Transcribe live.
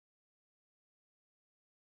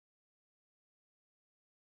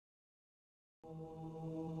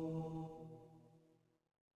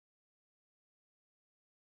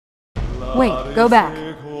Wait, go back.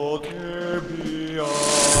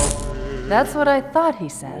 That's what I thought he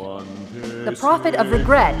said. The Prophet of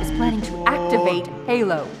Regret is planning to activate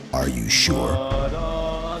Halo. Are you sure?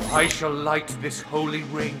 I shall light this holy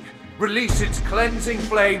ring, release its cleansing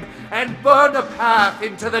flame, and burn a path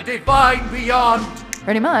into the divine beyond.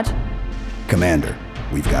 Pretty much. Commander,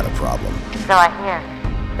 we've got a problem. So I hear.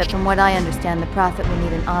 But from what I understand, the Prophet will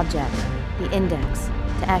need an object, the Index,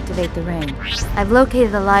 to activate the ring. I've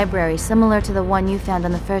located a library similar to the one you found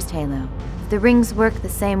on the first Halo. If the rings work the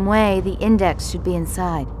same way, the Index should be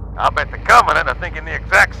inside. I'll bet the Covenant are thinking the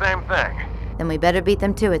exact same thing. Then we better beat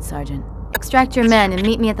them to it, Sergeant. Extract your men and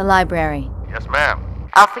meet me at the library. Yes, ma'am.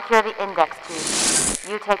 I'll secure the Index, Chief.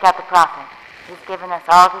 You take out the Prophet. He's given us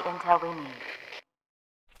all the intel we need.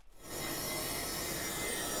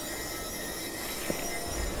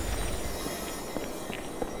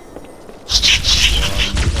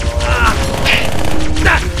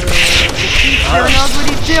 Sure knows what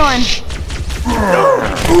he's doing.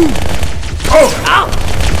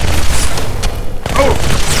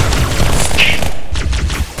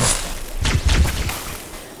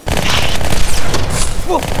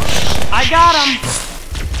 I got him.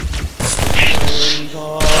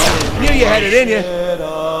 Knew you had it in you.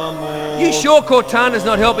 You sure Cortana's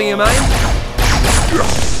not helping you, mate?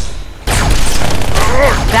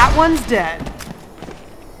 That one's dead.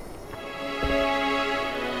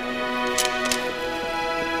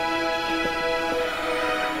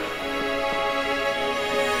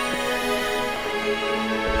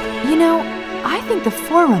 You know, I think the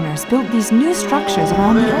Forerunners built these new structures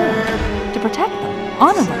around the old to protect them,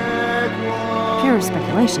 honor them. Pure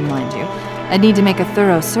speculation, mind you. I'd need to make a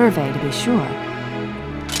thorough survey to be sure.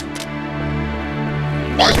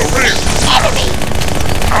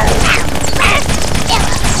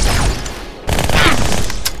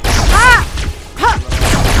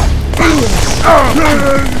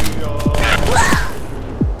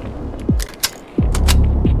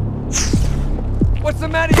 What's the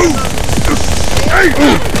matter?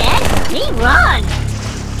 Let me run!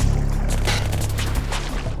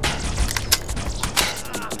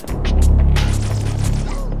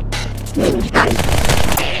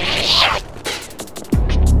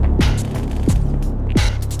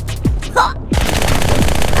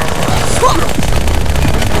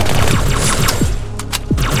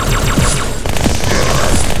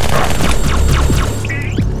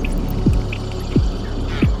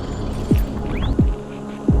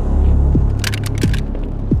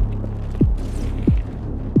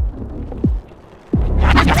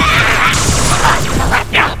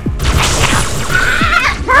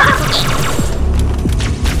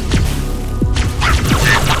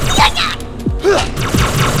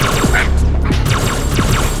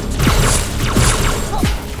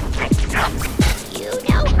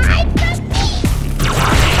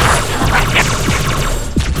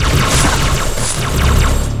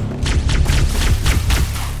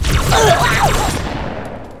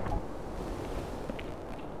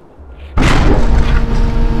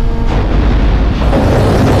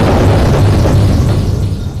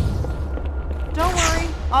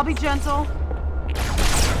 I'll be gentle.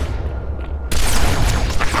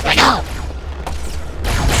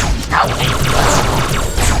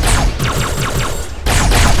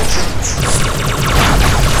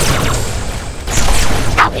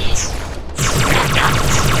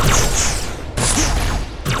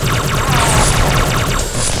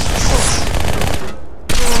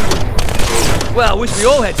 Well, I wish we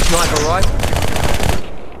all had sniper rifles.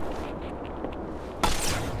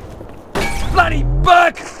 Bloody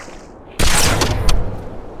bug!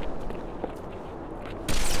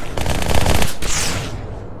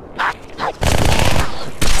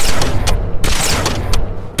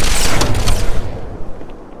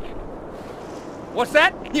 What's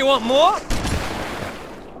that? You want more?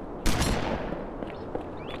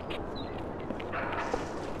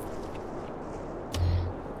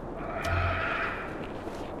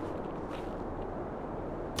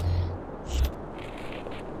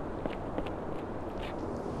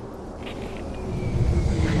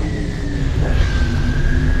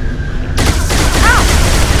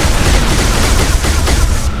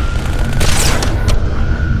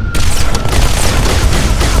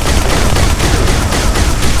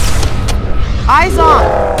 Eyes on!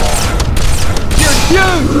 You're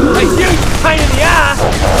huge! A huge pain in the ass!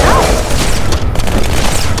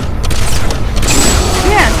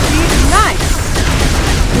 Yeah, see? Nice!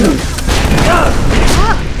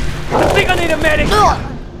 I think I need a medic!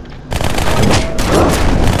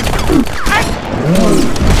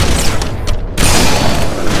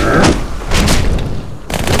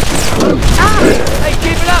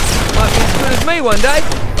 me one day.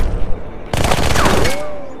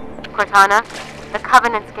 Cortana, the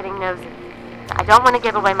Covenant's getting nosy. I don't want to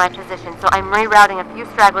give away my position, so I'm rerouting a few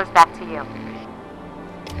stragglers back to you.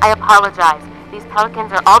 I apologize. These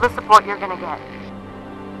Pelicans are all the support you're gonna get.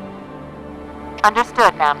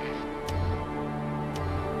 Understood, ma'am.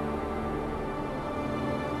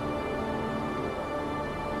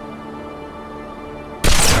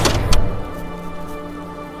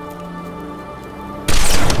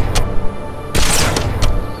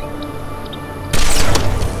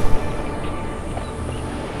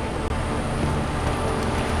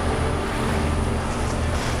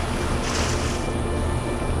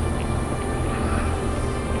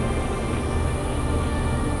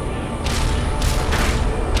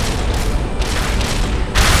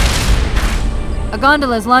 A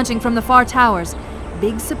gondola is launching from the far towers.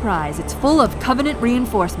 Big surprise, it's full of Covenant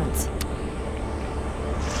reinforcements.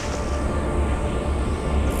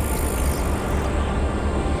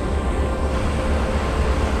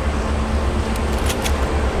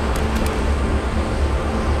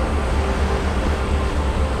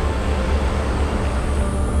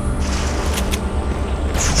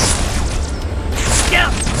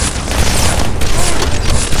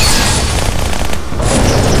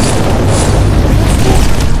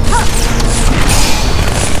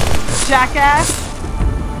 Jackass!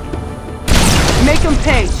 Make him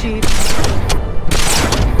pay, Chief.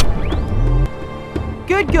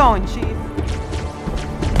 Good going, Chief.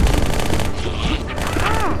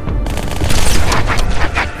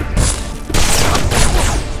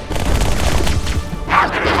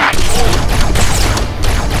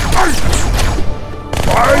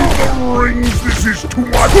 By the rings, this is too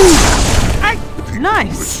much!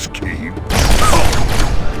 Nice! Escape.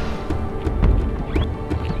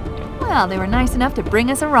 Well, they were nice enough to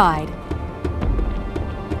bring us a ride.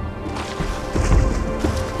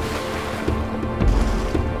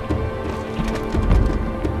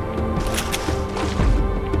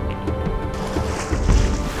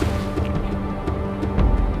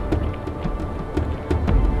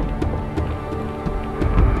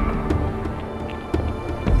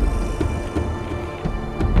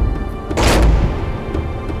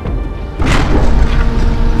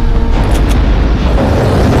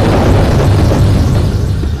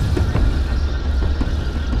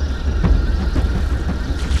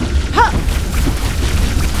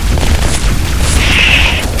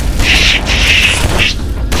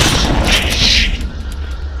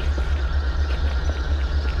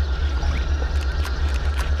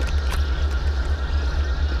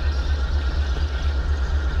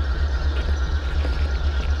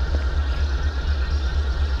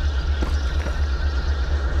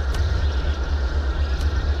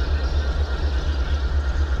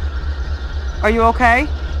 Are you okay?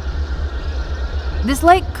 This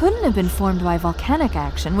lake couldn't have been formed by volcanic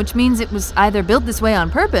action, which means it was either built this way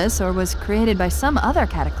on purpose or was created by some other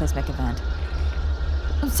cataclysmic event.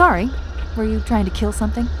 I'm sorry, were you trying to kill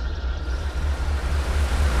something?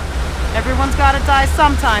 Everyone's gotta die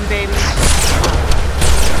sometime, baby.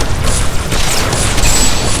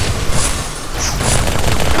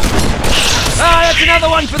 Ah, that's another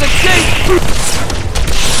one for the Chief!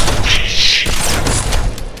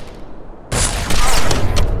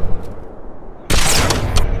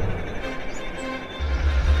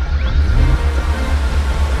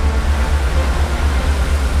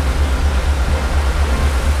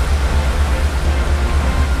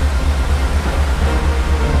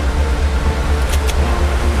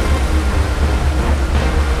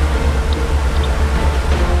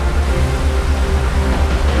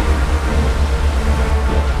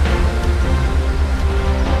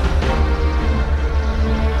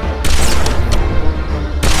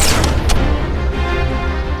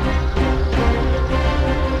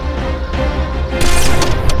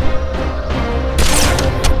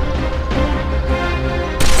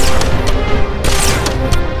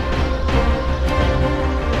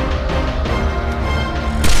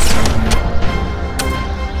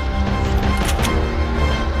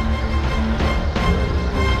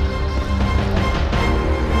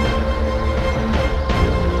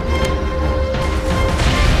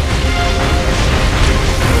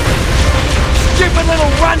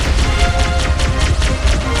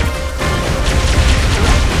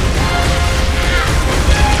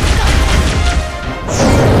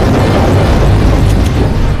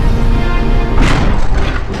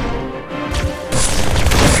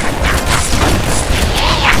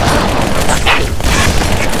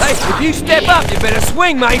 You step up, you better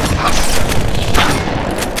swing, mate!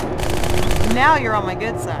 Now you're on my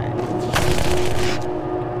good side.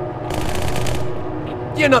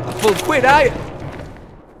 You're not the full quid, are you?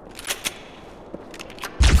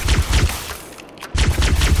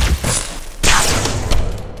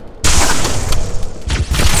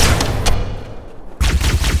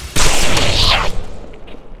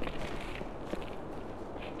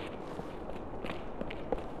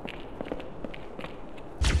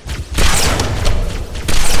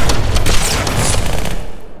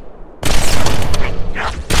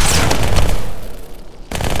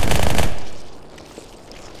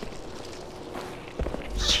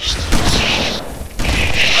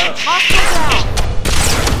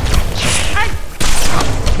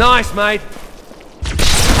 Nice, mate.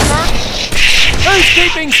 Who's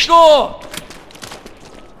keeping score?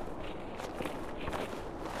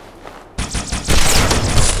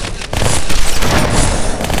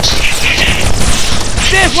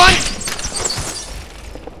 There's one!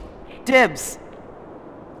 Dibs.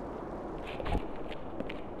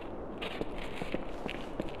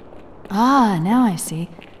 Ah, now I see.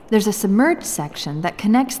 There's a submerged section that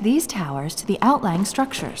connects these towers to the outlying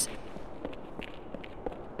structures.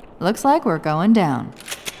 Looks like we're going down.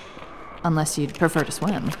 Unless you'd prefer to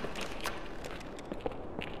swim.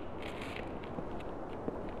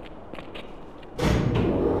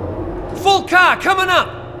 Full car coming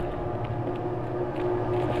up!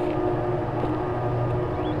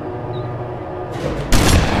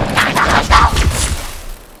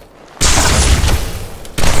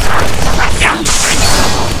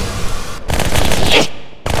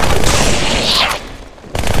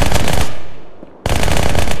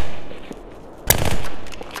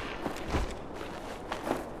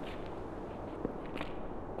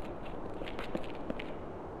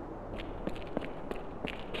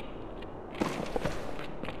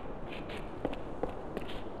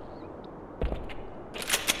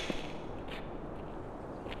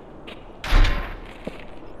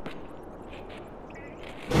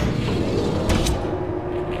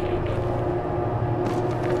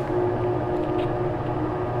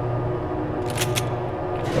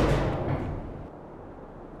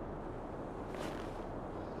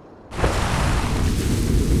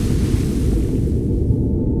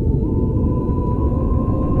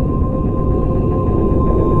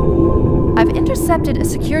 Intercepted a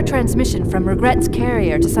secure transmission from Regret's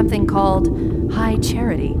carrier to something called High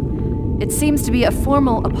Charity. It seems to be a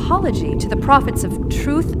formal apology to the prophets of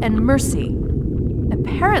truth and mercy.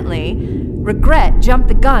 Apparently, Regret jumped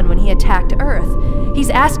the gun when he attacked Earth. He's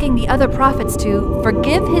asking the other prophets to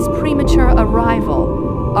forgive his premature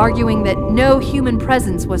arrival, arguing that no human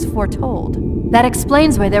presence was foretold. That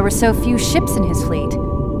explains why there were so few ships in his fleet.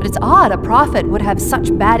 But it's odd a prophet would have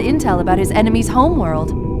such bad intel about his enemy's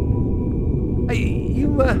homeworld. Hey, you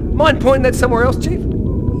mind pointing that somewhere else, Chief?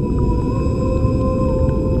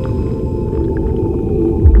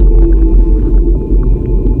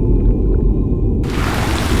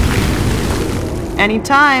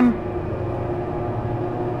 Anytime.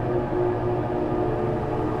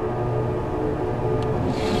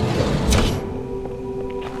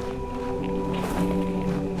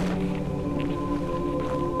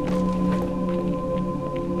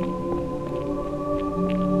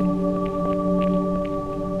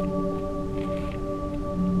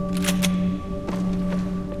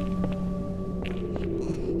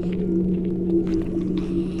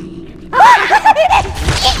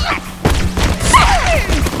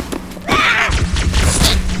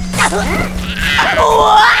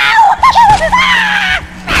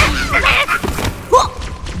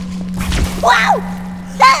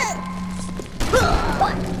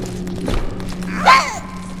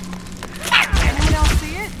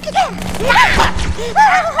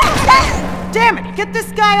 Damn it! Get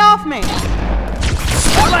this guy off me!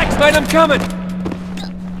 Relax, mate, I'm coming!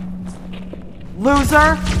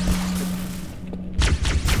 Loser!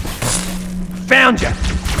 Found ya!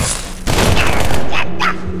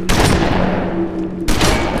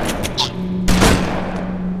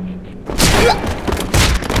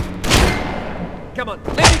 Come on,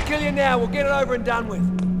 let me kill you now, we'll get it over and done with.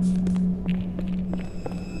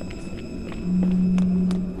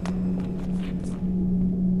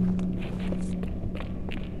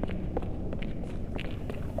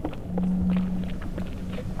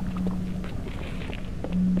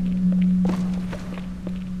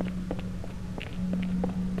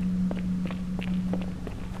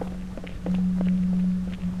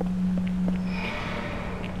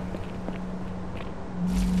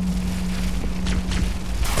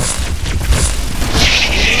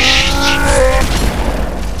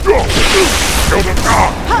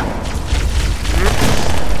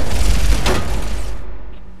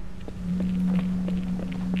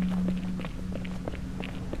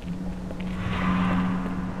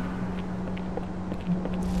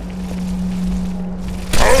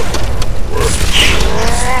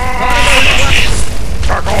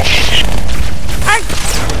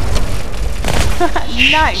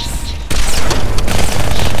 Nice!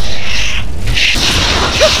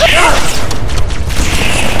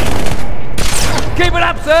 Keep it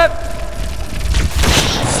up, sir!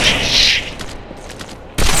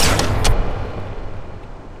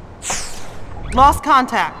 Lost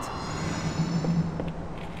contact.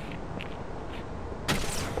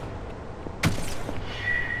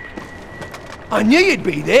 I knew you'd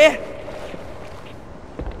be there!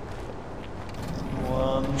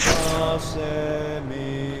 You're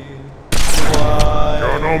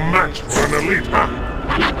no match for an elite, huh?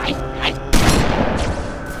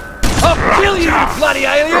 I'll kill you, you bloody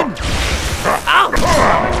alien! Ow!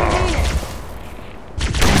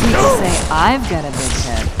 People say I've got a big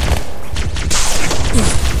head.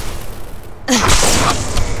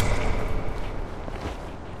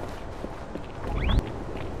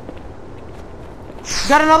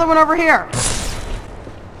 Got another one over here.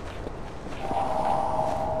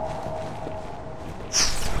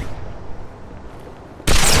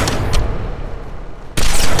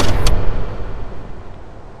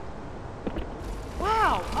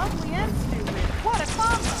 Wow, ugly and stupid. What a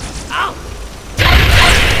combo. Ow!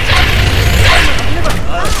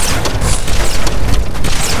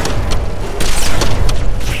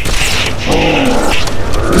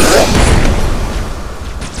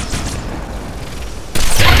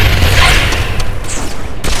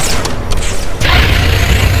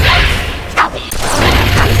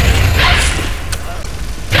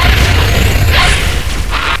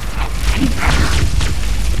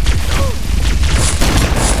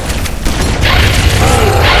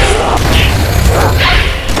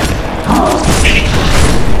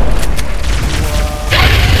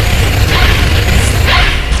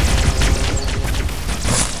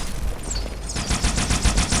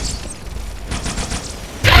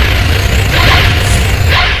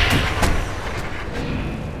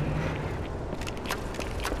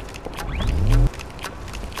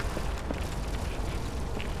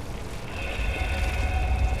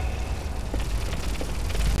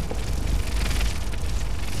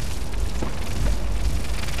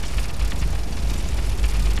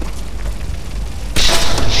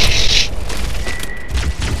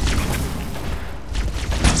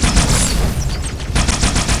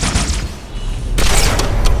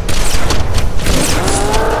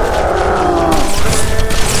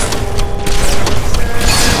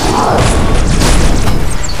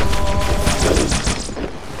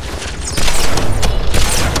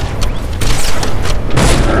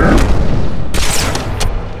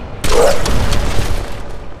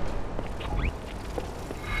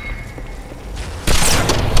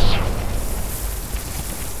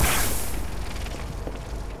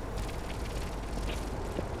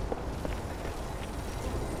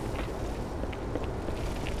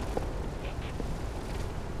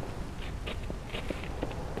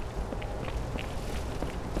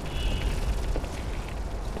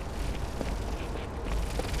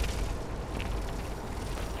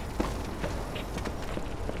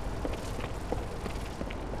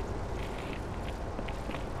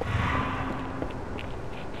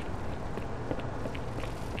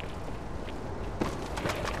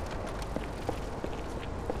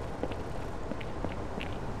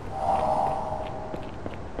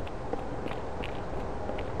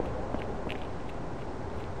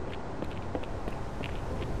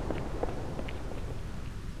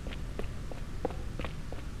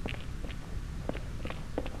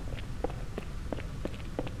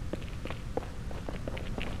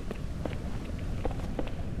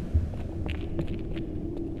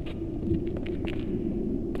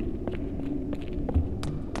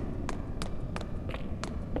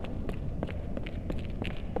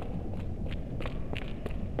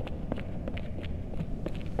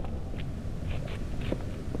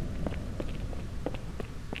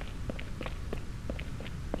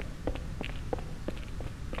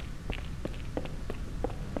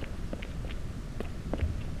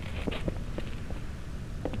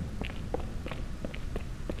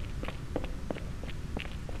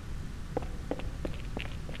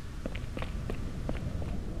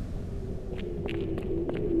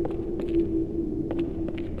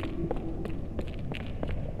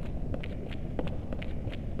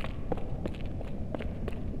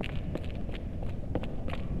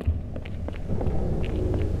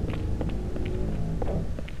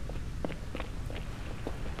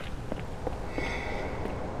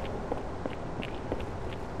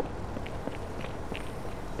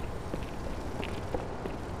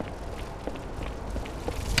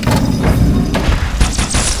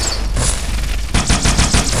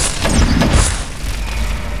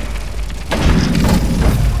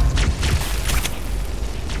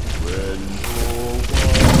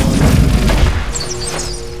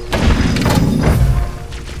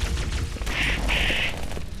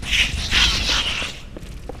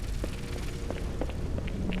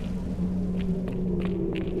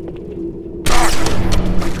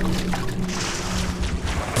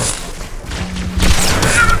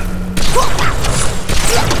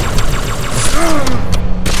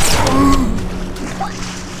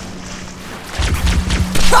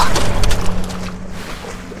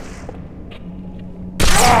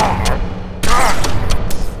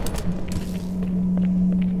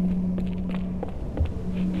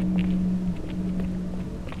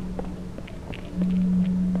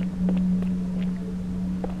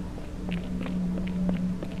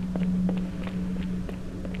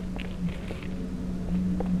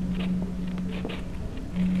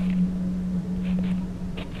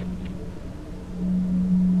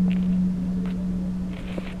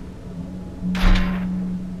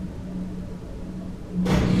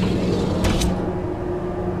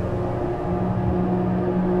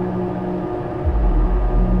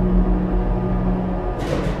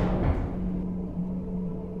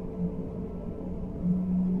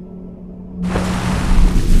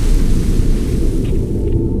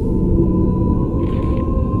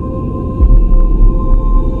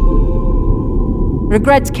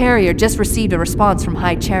 Regret's carrier just received a response from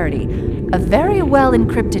High Charity. A very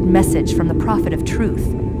well-encrypted message from the Prophet of Truth.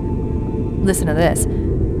 Listen to this.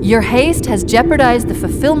 Your haste has jeopardized the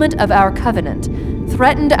fulfillment of our covenant,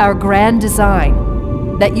 threatened our grand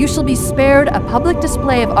design. That you shall be spared a public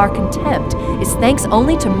display of our contempt is thanks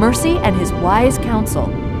only to Mercy and his wise counsel.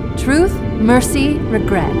 Truth, Mercy,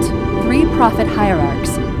 Regret. 3 prophet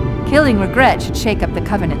hierarchs. Killing Regret should shake up the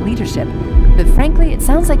covenant leadership. But frankly, it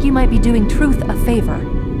sounds like you might be doing Truth a favor.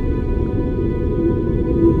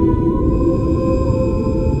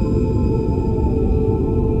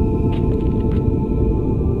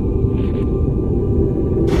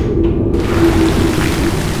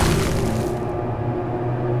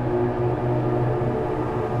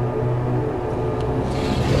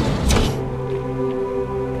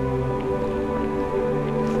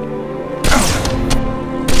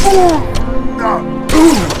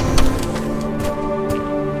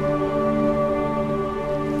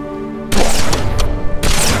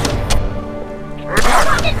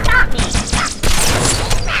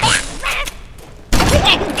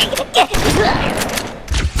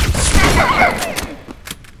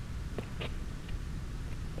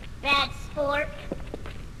 Bad sport.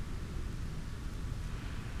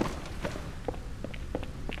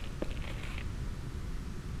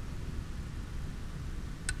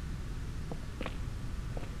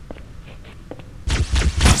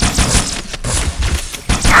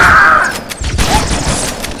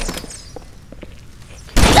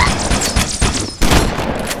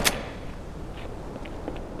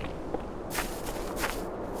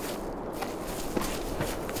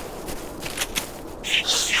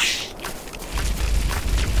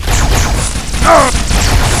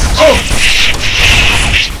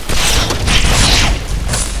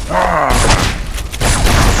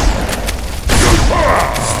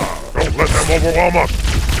 Don't let them overwhelm us!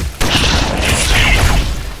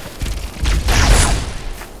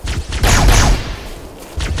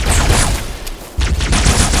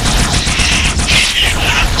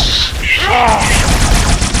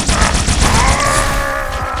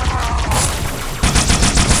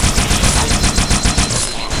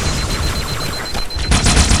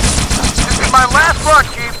 This is my last run,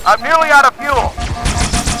 Chief. I'm nearly out of fuel.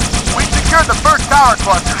 We secured the first tower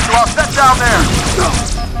cluster, so I'll set down there.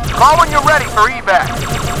 Call when you're ready for evac.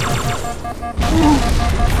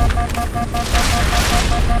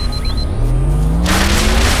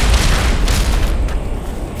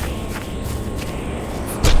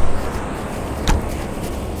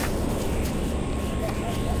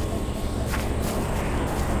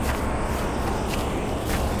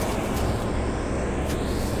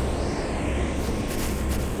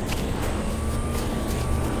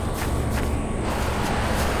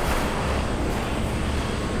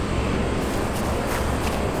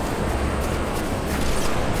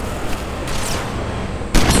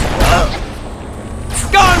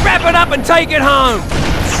 Wrap it up and take it home!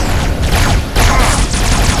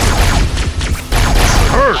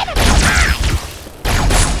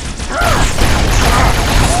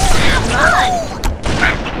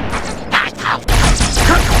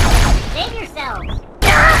 Save yourselves.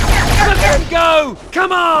 Let them go!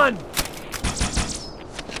 Come on!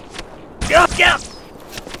 Get!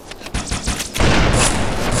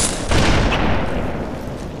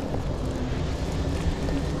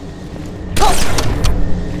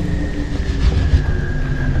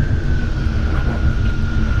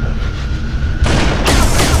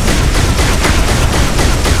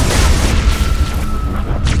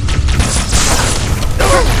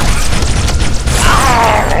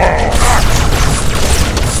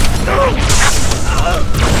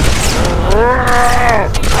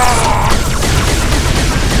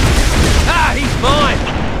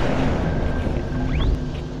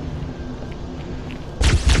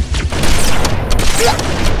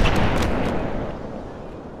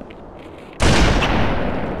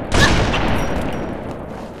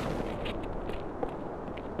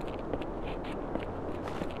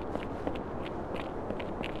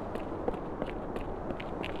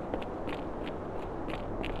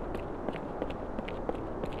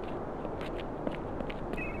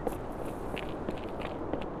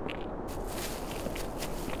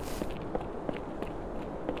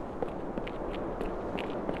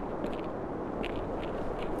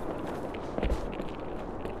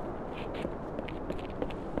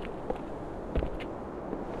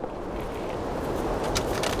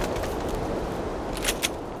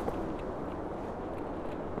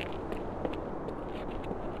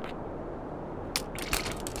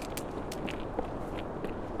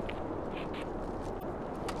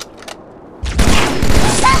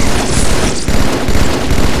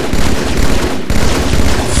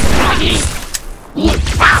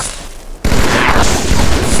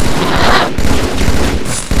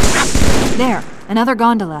 There, another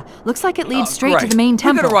gondola. Looks like it leads straight to the main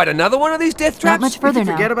temple. We're gonna ride another one of these death traps? Not much further If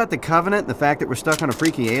you now. forget about the Covenant and the fact that we're stuck on a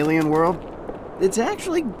freaky alien world, it's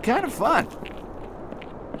actually kind of fun.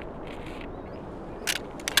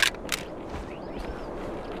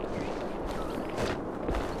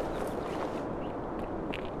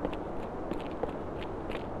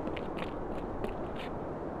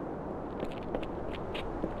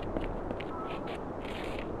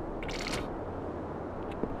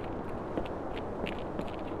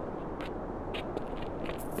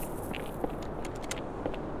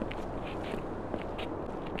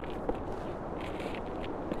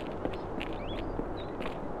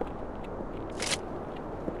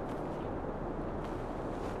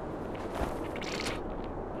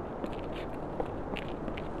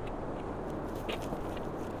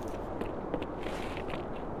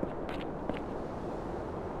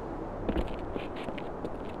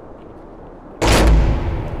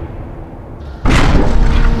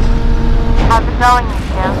 How's it going, you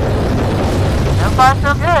two? So far,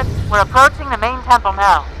 so good. We're approaching the main temple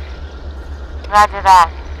now. Roger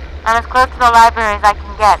that. I'm as close to the library as I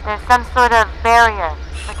can get. There's some sort of barrier.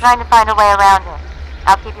 We're trying to find a way around it.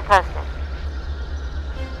 I'll keep you posted.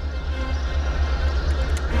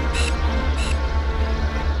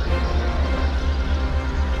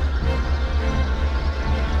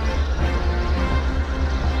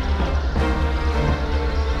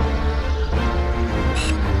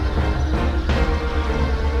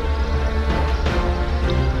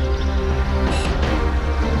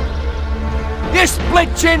 You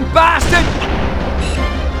split-chin bastard!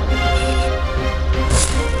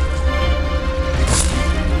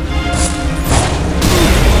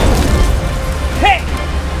 Hey!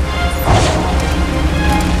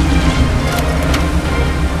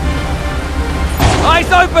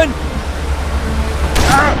 Eyes open!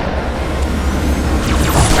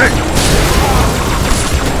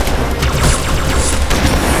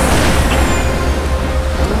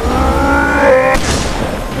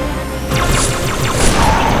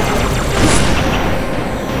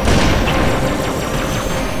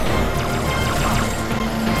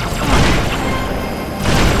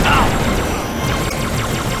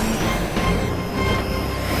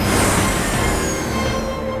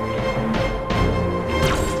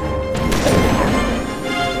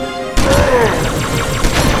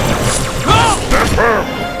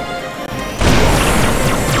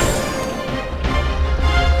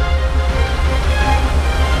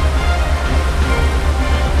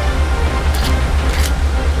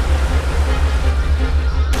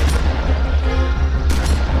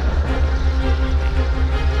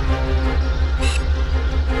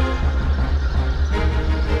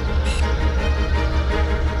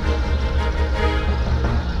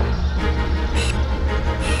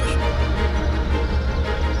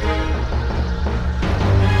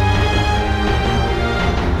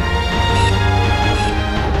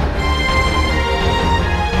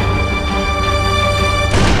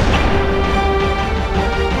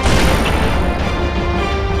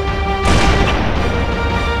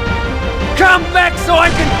 Come back so I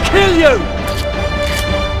can kill you!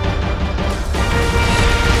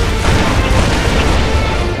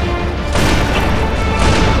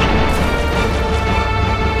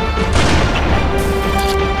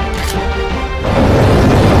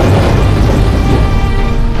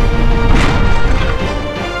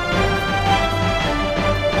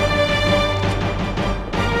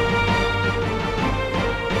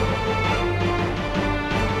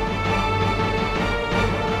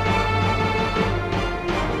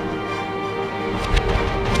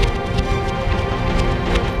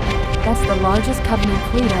 That's the largest Covenant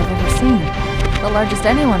fleet I've ever seen. The largest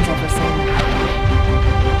anyone's ever seen.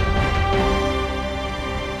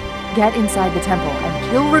 Get inside the temple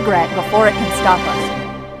and kill regret before it can stop us.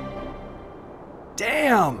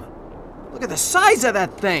 Damn! Look at the size of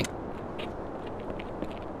that thing!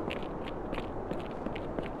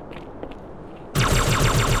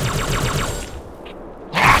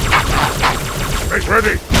 Get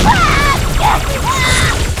ready!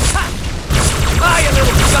 Ah, you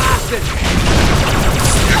little bastard!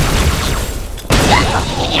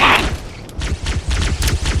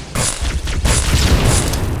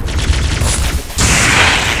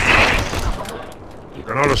 You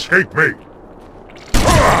cannot escape me!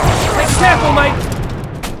 Be careful, mate!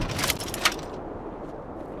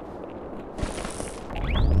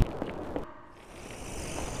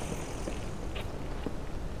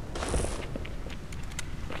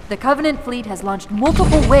 The Covenant fleet has launched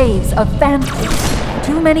multiple waves of phantoms.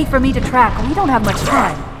 Too many for me to track. We don't have much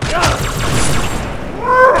time. There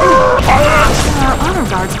are honor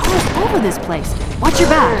guards all over this place. Watch your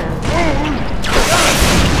back.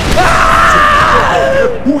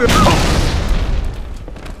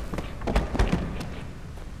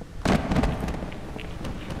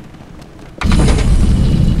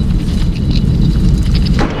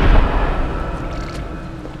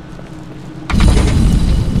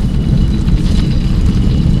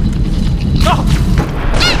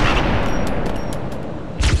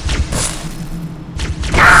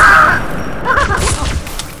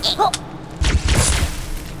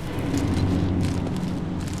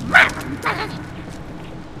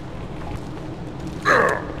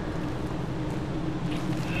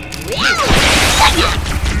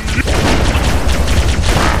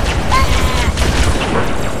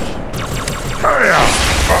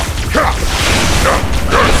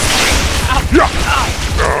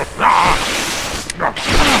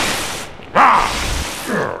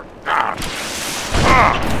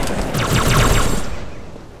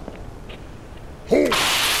 Hold!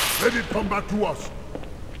 Let it come back to us.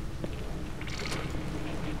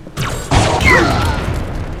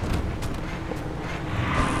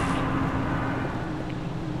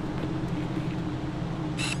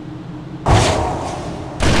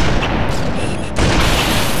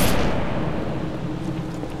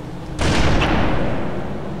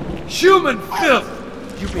 Human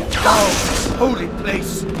filth! You befoul this holy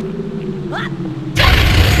place!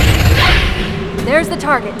 There's the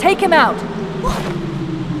target. Take him out.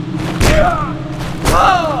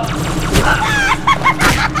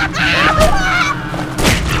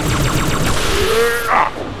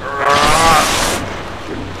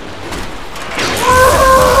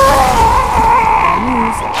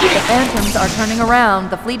 The Phantoms are turning around.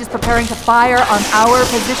 The fleet is preparing to fire on our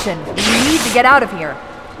position. We need to get out of here.